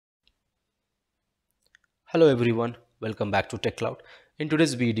Hello everyone, welcome back to TechCloud. In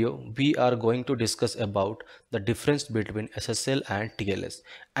today's video, we are going to discuss about the difference between SSL and TLS.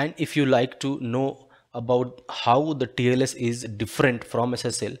 And if you like to know about how the TLS is different from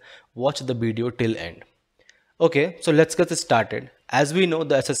SSL, watch the video till end. Okay, so let's get started. As we know,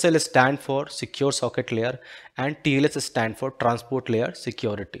 the SSL stand for Secure Socket Layer and TLS stand for Transport Layer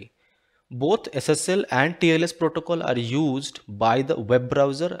Security. Both SSL and TLS protocol are used by the web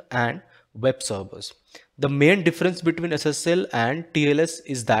browser and web servers. The main difference between SSL and TLS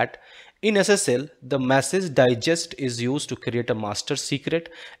is that in SSL, the message digest is used to create a master secret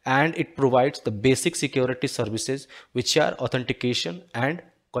and it provides the basic security services which are authentication and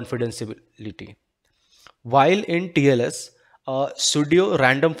confidentiality. While in TLS, a pseudo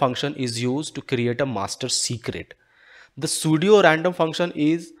random function is used to create a master secret. The pseudo random function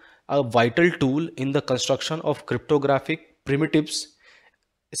is a vital tool in the construction of cryptographic primitives,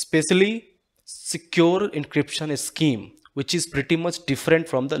 especially secure encryption scheme, which is pretty much different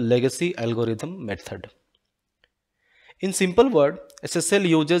from the legacy algorithm method. In simple word, SSL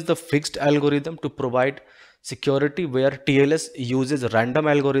uses the fixed algorithm to provide security, where TLS uses random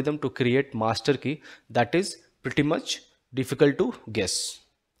algorithm to create master key that is pretty much difficult to guess.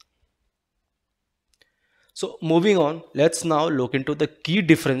 So moving on, let's now look into the key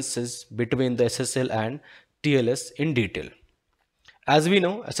differences between the SSL and TLS in detail. As we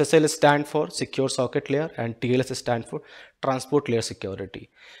know, SSL stands for Secure Socket Layer and TLS stands for Transport Layer Security.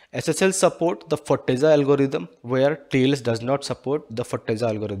 SSL support the Forteza algorithm, where TLS does not support the Forteza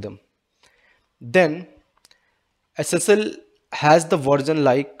algorithm. Then SSL has the version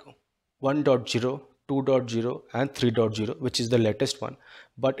like 1.0, 2.0 and 3.0, which is the latest one.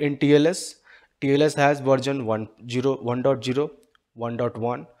 But in TLS has version 1.0, 1.0,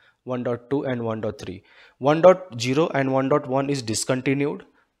 1.1, 1.2 and 1.3. 1.0 and 1.1 is discontinued.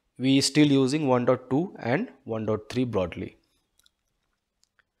 We still using 1.2 and 1.3 broadly.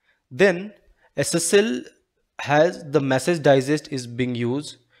 Then SSL has the message digest is being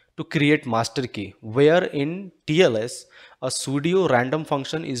used to create master key, where in TLS a pseudo random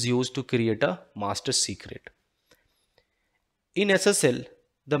function is used to create a master secret. In SSL,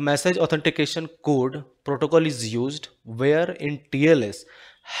 the message authentication code protocol is used, where in TLS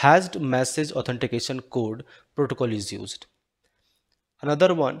hashed message authentication code protocol is used.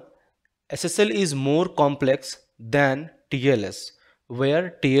 Another one, SSL is more complex than TLS,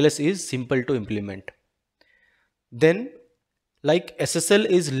 where TLS is simple to implement. Then like SSL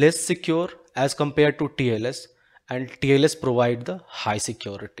is less secure as compared to TLS, and TLS provide the high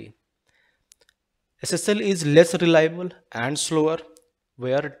security. SSL is less reliable and slower,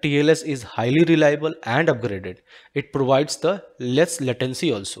 where TLS is highly reliable and upgraded. It provides the less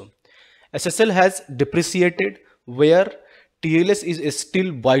latency also. SSL has depreciated, where TLS is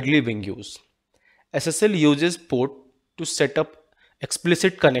still widely being used. SSL uses port to set up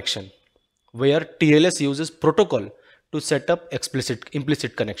explicit connection, where TLS uses protocol to set up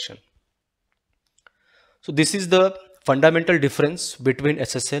implicit connection. So this is the fundamental difference between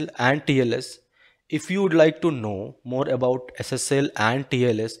SSL and TLS. If you would like to know more about SSL and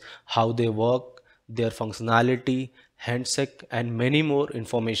TLS, how they work, their functionality, handshake and many more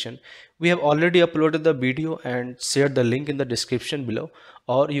information, we have already uploaded the video and shared the link in the description below,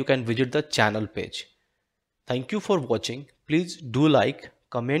 or you can visit the channel page. Thank you for watching. Please do like,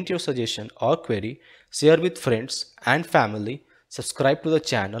 comment your suggestion or query, share with friends and family, subscribe to the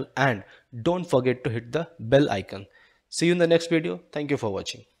channel and don't forget to hit the bell icon. See you in the next video. Thank you for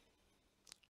watching.